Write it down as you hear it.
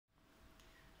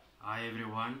Hi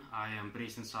everyone, I am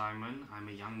Preston Saayman. I'm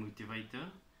a young motivator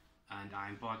and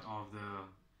I'm part of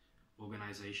the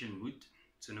organization MOT.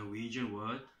 It's a Norwegian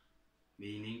word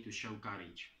meaning to show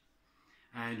courage.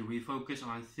 And we focus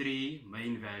on three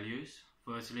main values.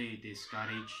 Firstly, it is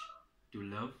courage to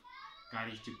live,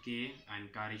 courage to care,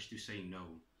 and courage to say no.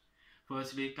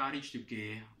 Firstly, courage to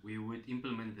care, we would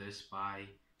implement this by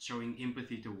showing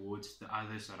empathy towards the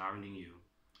others surrounding you.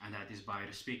 And that is by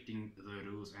respecting the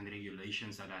rules and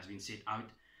regulations that has been set out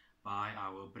by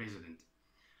our president.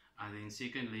 And then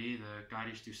secondly, the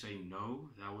courage to say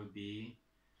no, that would be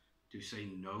to say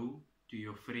no to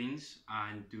your friends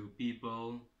and to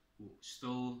people who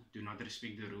still do not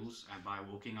respect the rules, and by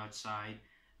walking outside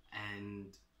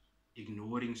and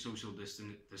ignoring social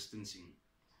distancing.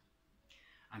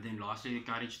 And then lastly,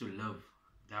 the courage to live,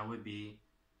 that would be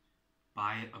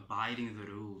by abiding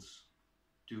the rules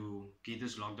to get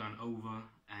this lockdown over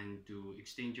and to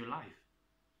extend your life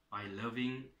by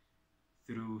living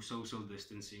through social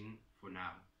distancing for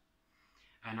now.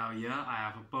 And now here I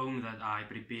have a poem that I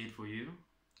prepared for you,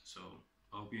 so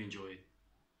I hope you enjoy it.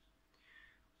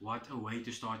 What a way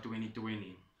to start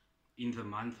 2020 in the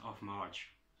month of March,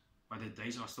 but the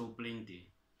days are still plenty.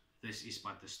 This is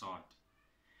but the start.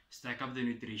 Stack up the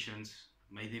nutritions,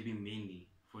 may there be many.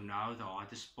 For now the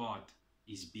hardest part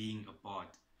is being apart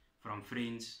from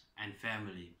friends and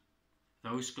family,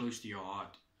 those close to your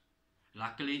heart.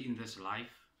 Luckily in this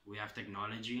life, we have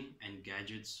technology and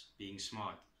gadgets being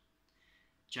smart.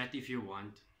 Chat if you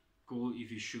want, call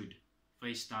if you should,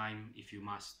 FaceTime if you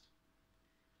must.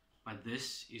 But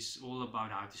this is all about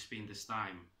how to spend this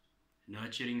time,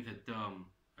 nurturing the term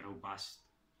robust.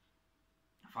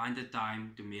 Find the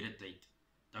time to meditate.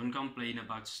 Don't complain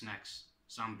about snacks,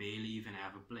 some barely even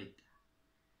have a plate.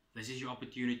 This is your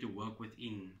opportunity to work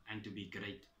within and to be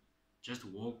great. Just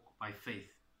walk by faith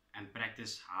and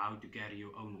practice how to carry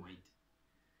your own weight.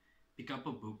 Pick up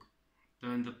a book,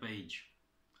 turn the page,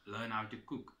 learn how to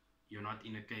cook. You're not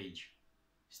in a cage.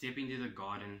 Step into the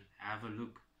garden, have a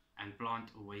look and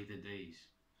plant away the days.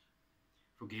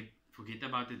 Forget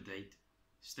about the date,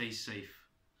 stay safe.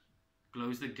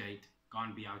 Close the gate,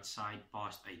 can't be outside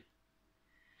past 8.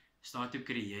 Start to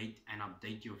create and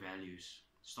update your values.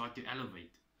 Start to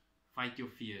elevate. Fight your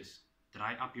fears,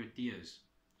 dry up your tears,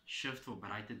 shift for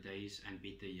brighter days and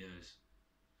better years.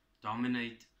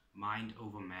 Dominate mind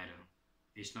over matter.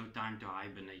 There's no time to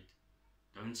hibernate.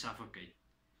 Don't suffocate.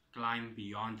 Climb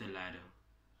beyond the ladder,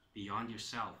 beyond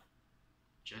yourself.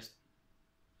 Just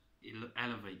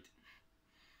elevate.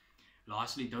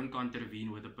 Lastly, don't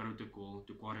contravene with the protocol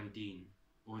to quarantine,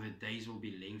 or the days will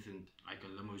be lengthened like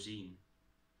a limousine.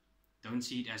 Don't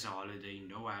see it as a holiday,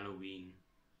 no Halloween.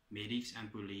 Medics and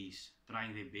police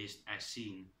trying their best as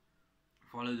seen.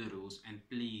 Follow the rules and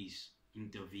please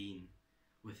intervene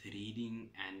with reading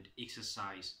and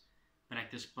exercise.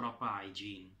 Practice proper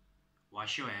hygiene.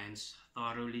 Wash your hands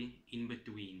thoroughly in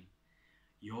between.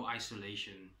 Your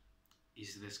isolation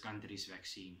is this country's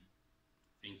vaccine.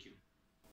 Thank you.